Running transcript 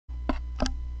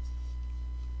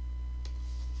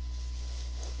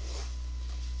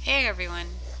Hey everyone,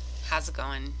 how's it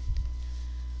going?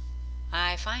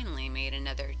 I finally made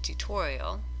another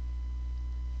tutorial,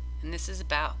 and this is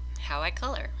about how I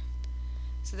color.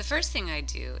 So the first thing I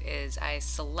do is I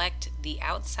select the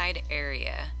outside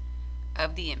area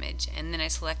of the image, and then I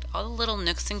select all the little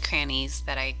nooks and crannies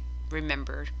that I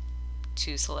remember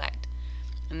to select.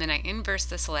 And then I inverse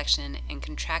the selection and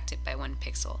contract it by 1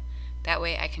 pixel. That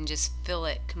way I can just fill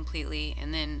it completely,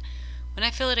 and then when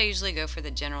I fill it, I usually go for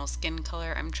the general skin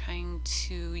color I'm trying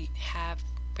to have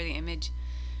for the image.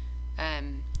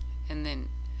 And then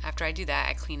after I do that,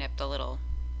 I clean up the little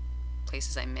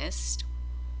places I missed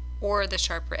or the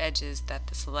sharper edges that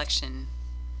the selection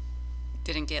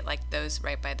didn't get, like those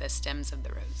right by the stems of the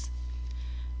rose.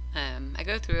 I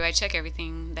go through, I check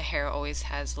everything. The hair always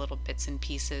has little bits and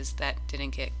pieces that didn't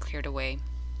get cleared away,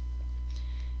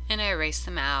 and I erase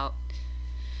them out.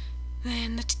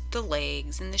 Then the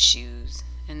legs and the shoes,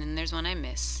 and then there's one I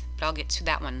miss, but I'll get to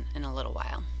that one in a little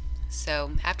while.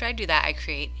 So after I do that, I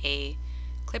create a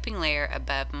clipping layer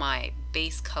above my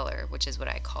base color, which is what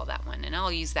I call that one, and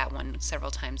I'll use that one several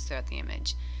times throughout the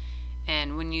image.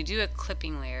 And when you do a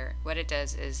clipping layer, what it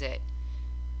does is it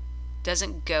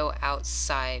doesn't go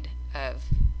outside of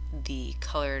the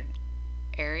colored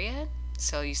area.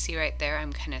 So you see right there,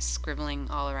 I'm kind of scribbling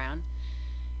all around.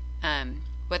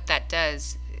 What that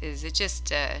does is it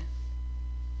just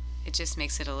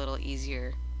makes it a little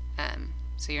easier,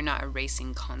 so you're not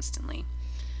erasing constantly.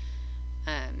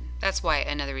 That's why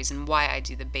another reason why I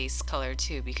do the base color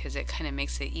too, because it kind of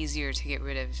makes it easier to get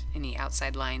rid of any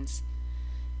outside lines,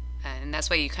 and that's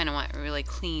why you kind of want a really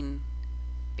clean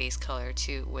base color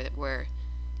too, where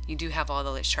you do have all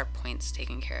the sharp points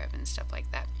taken care of and stuff like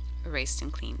that, erased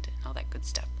and cleaned and all that good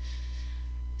stuff.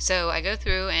 So I go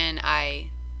through and I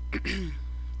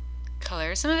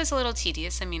color. Some of it's a little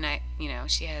tedious. I mean,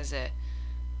 she has a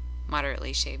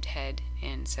moderately shaved head,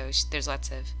 and so there's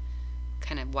lots of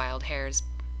kind of wild hairs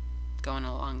going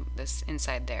along this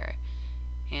inside there.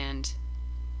 And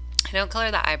I don't color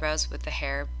the eyebrows with the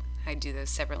hair. I do those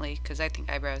separately because I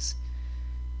think eyebrows,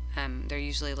 they're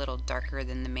usually a little darker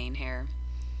than the main hair.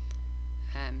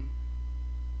 I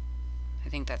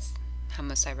think that's how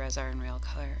most eyebrows are in real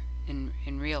color,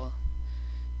 in real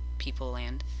people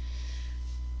land.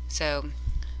 So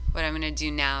what I'm going to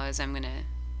do now is I'm going to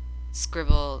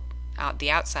scribble out the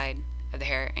outside of the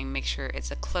hair and make sure it's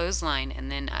a closed line,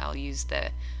 and then I'll use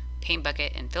the paint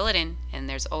bucket and fill it in, and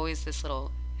there's always this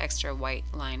little extra white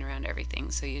line around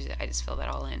everything, so usually I just fill that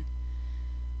all in.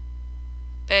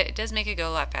 But it does make it go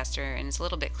a lot faster, and it's a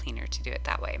little bit cleaner to do it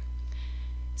that way.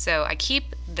 So I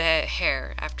keep the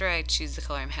hair after I choose the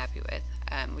color I'm happy with,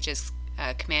 which is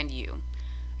Command U.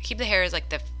 I keep the hair as like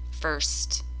the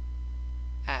first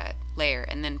layer,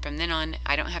 and then from then on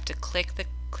I don't have to click the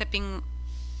clipping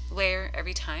layer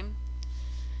every time.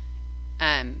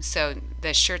 So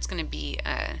the shirt's going to be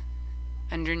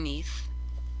underneath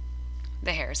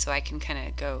the hair, so I can kind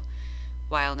of go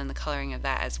wild in the coloring of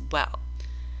that as well.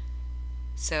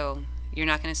 So you're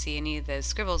not going to see any of those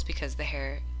scribbles because the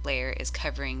hair layer is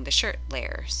covering the shirt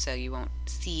layer, so you won't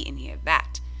see any of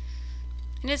that.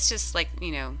 And it's just like,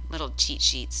 little cheat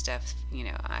sheet stuff.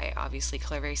 I obviously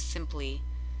color very simply,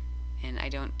 and I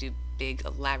don't do big,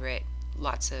 elaborate,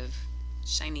 lots of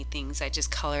shiny things. I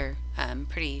just color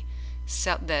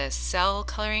the cell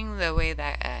coloring the way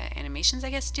that animations, I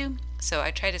guess, do. So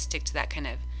I try to stick to that kind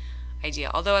of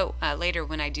idea. Although later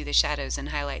when I do the shadows and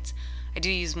highlights, I do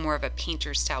use more of a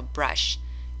painter style brush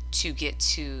to get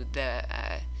to the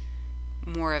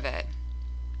more of a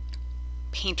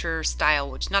painter style,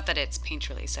 which, not that it's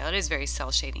painterly style, it is very cell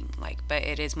shading like, but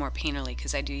it is more painterly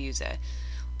because I do use a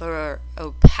lower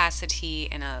opacity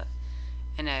and a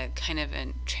kind of a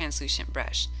translucent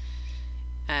brush.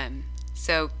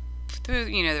 So through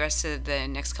the rest of the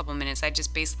next couple minutes, I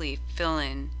just basically fill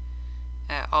in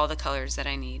all the colors that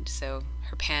I need. So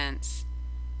her pants,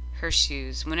 her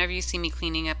shoes. Whenever you see me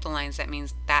cleaning up the lines, that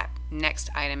means that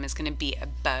next item is going to be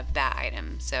above that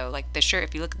item. So like the shirt,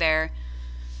 if you look there,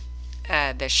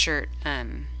 the shirt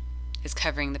is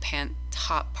covering the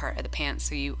top part of the pants,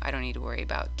 so I don't need to worry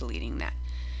about deleting that.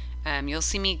 You'll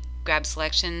see me grab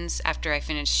selections after I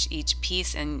finish each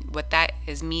piece, and what that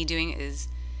is me doing is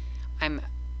I'm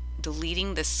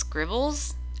deleting the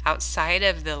scribbles outside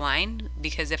of the line,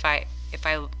 because if I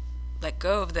let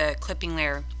go of the clipping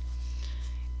layer,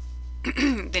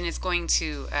 then it's going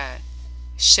to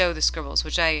show the scribbles,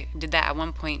 which I did that at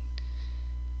one point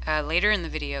later in the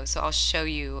video, so I'll show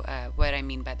you what I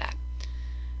mean by that.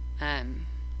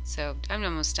 So I'm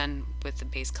almost done with the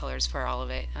base colors for all of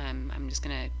it. I'm just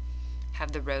gonna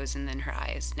have the rose and then her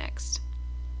eyes next.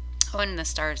 Oh, and the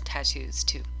star tattoos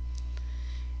too.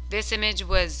 This image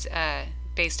was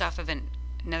based off of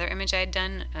another image I had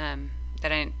done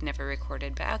that I never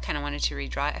recorded, but I kind of wanted to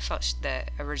redraw it. I felt the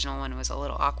original one was a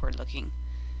little awkward looking,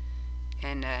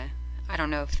 and I don't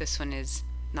know if this one is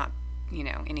not, you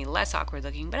know, any less awkward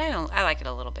looking, but I like it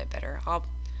a little bit better. I'll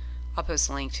post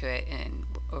a link to it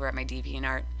over at my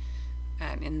DeviantArt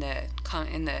in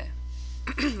the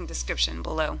description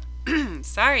below.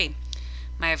 Sorry,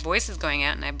 my voice is going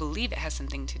out, and I believe it has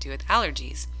something to do with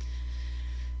allergies.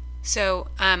 So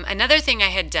another thing I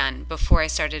had done before I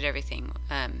started everything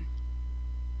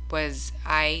was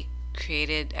I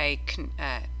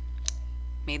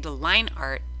made the line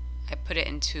art. I put it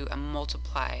into a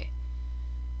multiply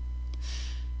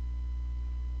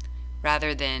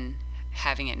rather than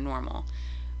having it normal.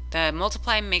 The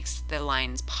multiply makes the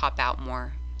lines pop out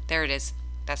more. There it is.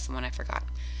 That's the one I forgot.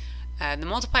 The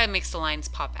multiply makes the lines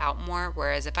pop out more,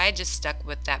 whereas if I had just stuck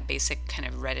with that basic kind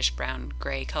of reddish brown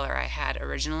gray color I had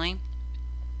originally,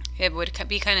 it would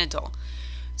be kind of dull.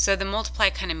 So the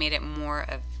multiply kind of made it more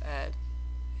of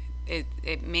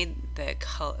it made the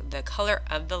color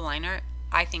of the line art,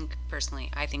 I think personally,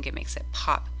 I think it makes it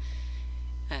pop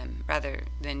rather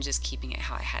than just keeping it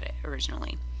how I had it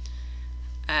originally.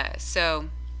 So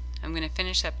I'm going to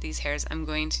finish up these hairs. I'm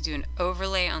going to do an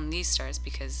overlay on these stars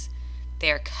because they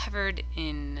are covered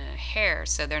in hair,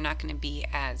 so they're not going to be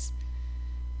as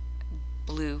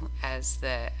blue as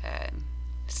the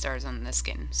stars on the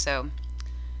skin. So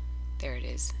there it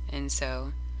is. And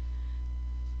so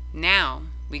now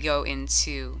we go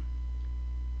into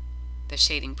the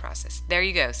shading process. There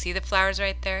you go. See the flowers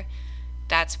right there?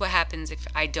 That's what happens if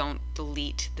I don't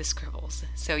delete the scribbles.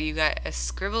 So you got a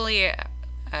scribbly,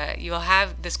 you'll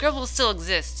have, the scribbles still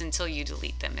exist until you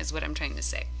delete them, is what I'm trying to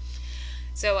say.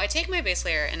 So I take my base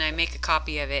layer and I make a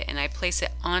copy of it and I place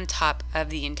it on top of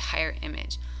the entire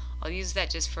image. I'll use that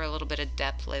just for a little bit of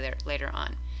depth later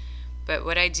on. But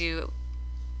what I do,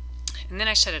 and then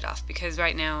I shut it off because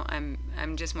right now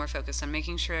I'm just more focused on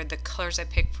making sure the colors I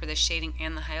pick for the shading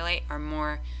and the highlight are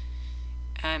more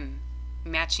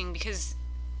matching, because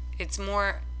it's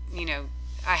more, you know,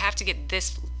 I have to get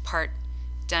this part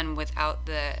done without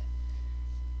the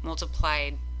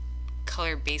multiplied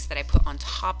color base that I put on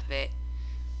top of it,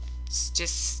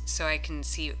 just so I can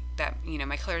see that, you know,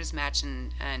 my colors match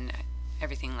and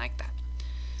everything like that.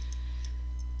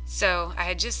 So I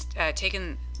had just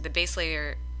taken the base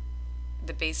layer,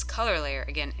 the base color layer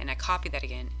again, and I copied that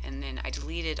again, and then I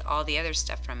deleted all the other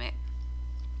stuff from it,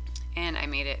 and I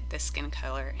made it the skin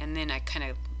color, and then I kind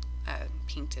of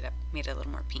pinked it up, made it a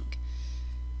little more pink.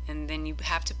 And then you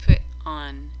have to put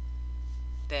on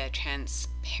the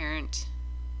transparent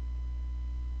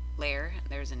layer.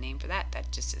 There's a name for that.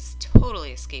 That just is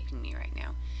totally escaping me right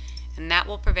now. And that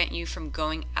will prevent you from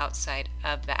going outside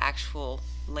of the actual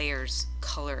layers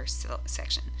color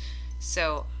section.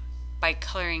 So by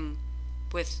coloring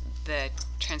with the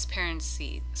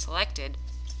transparency selected,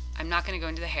 I'm not going to go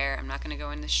into the hair, I'm not going to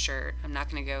go in the shirt, I'm not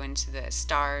going to go into the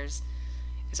stars.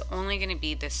 It's only going to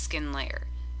be the skin layer.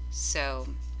 So,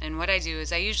 and what I do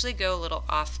is I usually go a little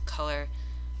off color.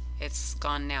 It's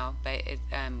gone now, but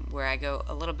where I go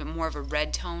a little bit more of a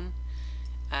red tone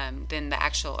than the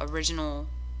actual original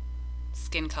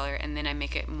skin color, and then I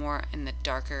make it more in the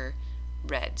darker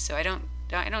red. So I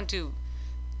don't do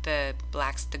the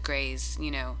blacks, the grays,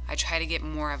 you know. I try to get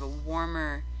more of a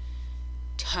warmer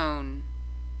tone,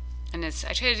 and I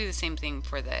try to do the same thing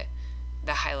for the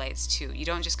highlights too. You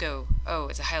don't just go, oh,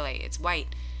 it's a highlight, it's white.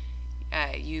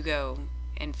 You go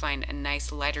and find a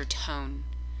nice lighter tone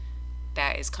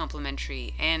that is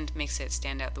complementary and makes it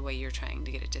stand out the way you're trying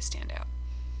to get it to stand out.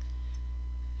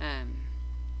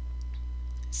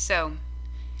 So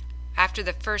after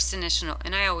the first initial,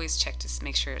 and I always check to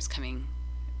make sure it's coming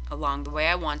along the way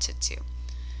I want it to.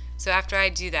 So after I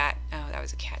do that, oh, that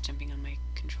was a cat jumping on my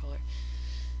controller,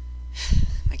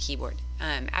 my keyboard.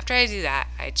 After I do that,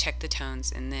 I check the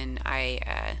tones, and then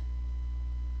I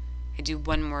do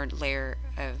one more layer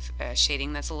of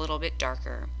shading that's a little bit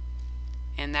darker,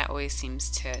 and that always seems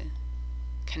to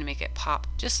kind of make it pop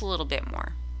just a little bit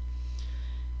more.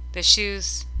 The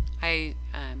shoes, I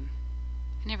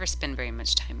never spend very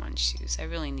much time on shoes. I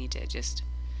really need to just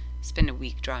spend a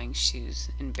week drawing shoes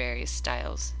in various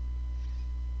styles,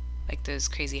 like those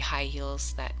crazy high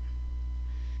heels that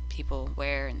people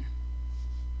wear, and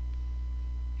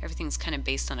everything's kind of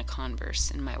based on a Converse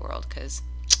in my world because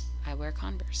I wear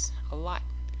Converse a lot.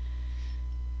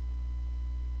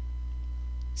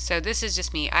 So this is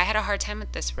just me. I had a hard time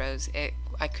with this rose.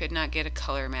 I could not get a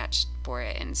color match for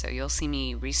it, and so you'll see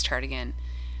me restart again.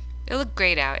 It looked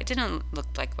grayed out. It didn't look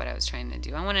like what I was trying to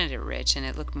do. I wanted it rich, and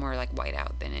it looked more like white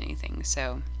out than anything.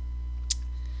 So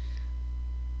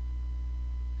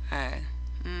I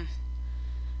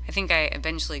think I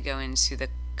eventually go into the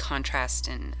contrast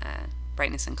and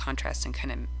brightness and contrast and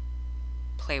kind of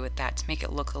play with that to make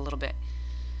it look a little bit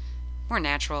more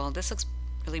natural. This looks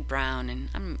really brown, and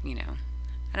I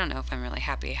don't know if I'm really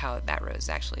happy how that rose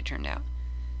actually turned out.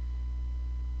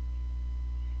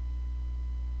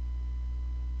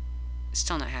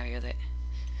 Still not happy with it.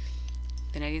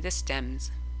 Then I do the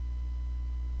stems.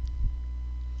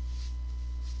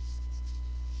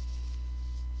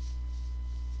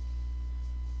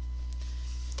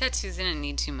 Tattoos didn't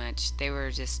need too much. They were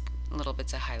just little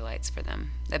bits of highlights for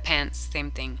them. The pants,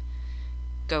 same thing.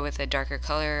 Go with a darker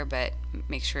color, but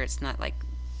make sure it's not like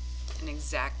an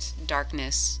exact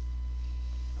darkness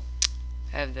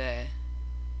of the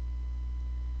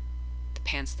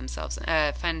pants themselves.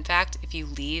 Fun fact, if you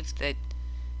leave the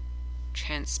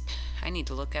I need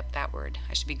to look up that word.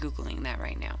 I should be Googling that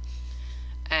right now.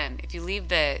 If you leave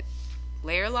the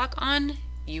layer lock on,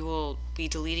 you will be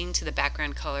deleting to the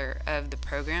background color of the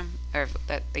program, or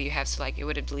that you have. So like it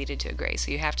would have deleted to a gray.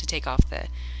 So you have to take off the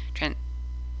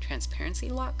transparency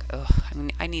lock. Oh,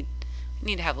 I need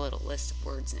to have a little list of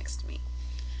words next to me.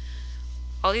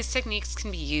 All these techniques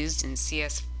can be used in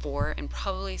CS4 and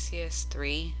probably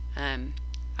CS3.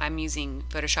 I'm using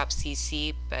Photoshop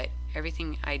CC, but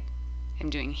everything I am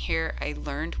doing here I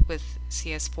learned with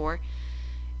CS4.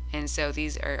 And so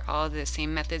these are all the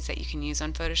same methods that you can use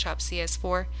on Photoshop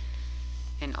CS4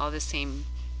 and all the same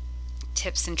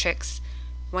tips and tricks.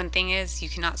 One thing is you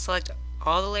cannot select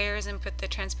all the layers and put the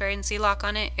transparency lock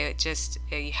on it.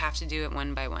 You have to do it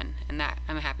one by one. And that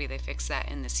I'm happy they fixed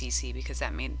that in the CC, because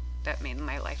that made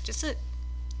my life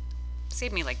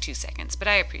saved me like 2 seconds, but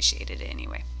I appreciated it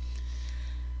anyway.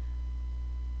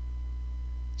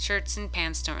 Shirts and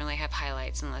pants don't really have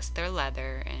highlights unless they're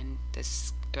leather, and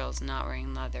this girl's not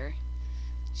wearing leather.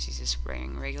 She's just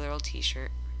wearing a regular old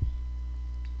t-shirt.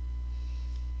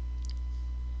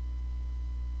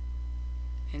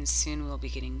 And soon we'll be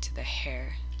getting to the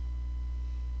hair.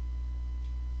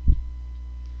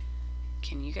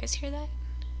 Can you guys hear that?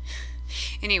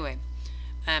 Anyway,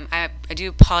 I do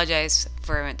apologize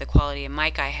for the quality of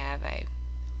mic I have.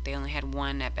 They only had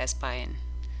one at Best Buy, and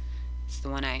it's the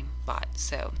one I bought.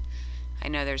 So I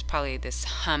know there's probably this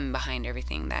hum behind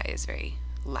everything that is very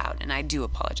loud, and I do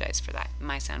apologize for that.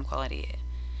 My sound quality,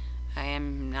 I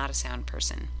am not a sound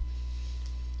person.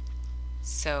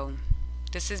 So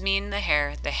this is me in the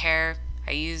hair. The hair,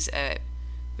 I use a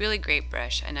really great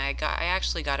brush, and I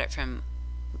actually got it from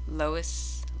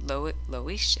Loish.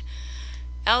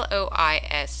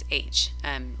 L-O-I-S-H.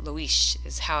 Loish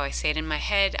is how I say it in my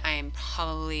head. I am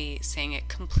probably saying it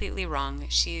completely wrong.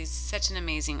 She's such an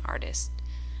amazing artist.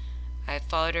 I've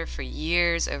followed her for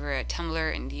years over at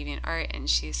Tumblr and DeviantArt, and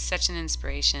she's such an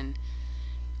inspiration.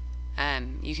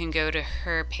 You can go to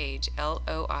her page,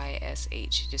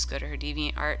 Loish. Just go to her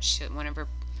DeviantArt. One of her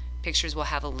pictures will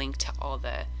have a link to all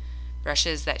the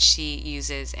brushes that she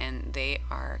uses, and they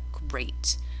are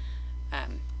great.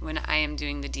 When I am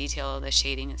doing the detail, the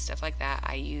shading and stuff like that,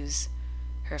 I use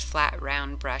her flat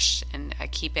round brush, and I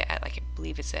keep it at, like, I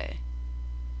believe it's it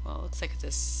looks like it's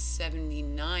a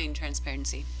 79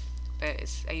 transparency,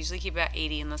 but I usually keep it at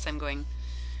 80 unless I'm going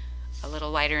a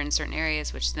little lighter in certain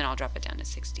areas, which then I'll drop it down to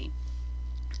 60.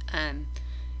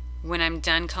 When I'm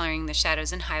done coloring the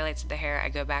shadows and highlights of the hair, I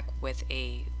go back with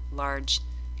a large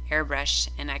airbrush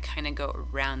and I kind of go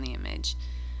around the image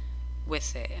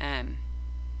with it.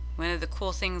 One of the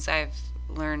cool things I've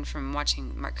learned from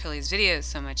watching Mark Curley's videos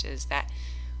so much is that,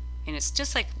 and it's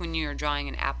just like when you're drawing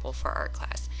an apple for art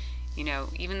class,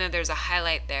 even though there's a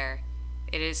highlight there,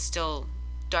 it is still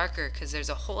darker because there's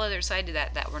a whole other side to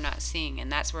that we're not seeing, and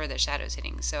that's where the shadow's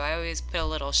hitting. So I always put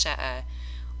a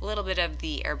little bit of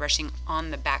the airbrushing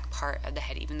on the back part of the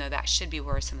head, even though that should be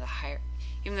where some of the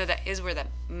even though that is where the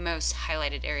most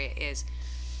highlighted area is.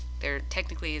 There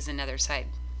technically is another side.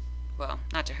 Well,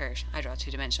 not to her, I draw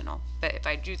 2-dimensional, but if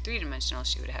I drew 3-dimensional,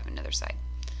 she would have another side.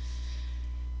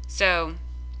 So,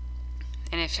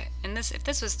 and if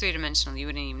this was 3-dimensional, you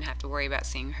wouldn't even have to worry about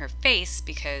seeing her face,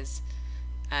 because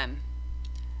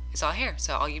it's all hair,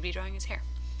 so all you'd be drawing is hair.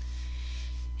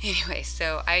 Anyway,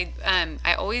 so I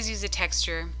always use a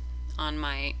texture on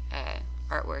my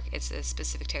artwork. It's a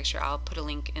specific texture. I'll put a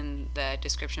link in the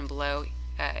description below.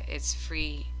 It's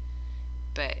free,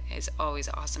 but it's always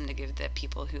awesome to give the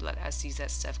people who let us use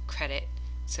that stuff credit.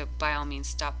 So by all means,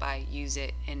 stop by, use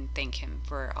it, and thank him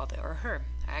for all or her.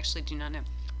 I actually do not know.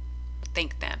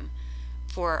 Thank them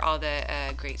for all the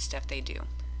great stuff they do.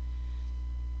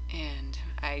 And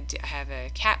I have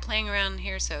a cat playing around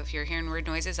here, so if you're hearing weird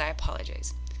noises, I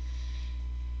apologize.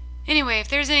 Anyway, if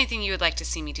there's anything you would like to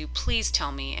see me do, please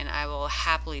tell me, and I will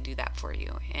happily do that for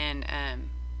you. And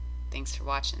thanks for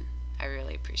watching. I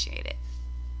really appreciate it.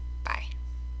 Bye.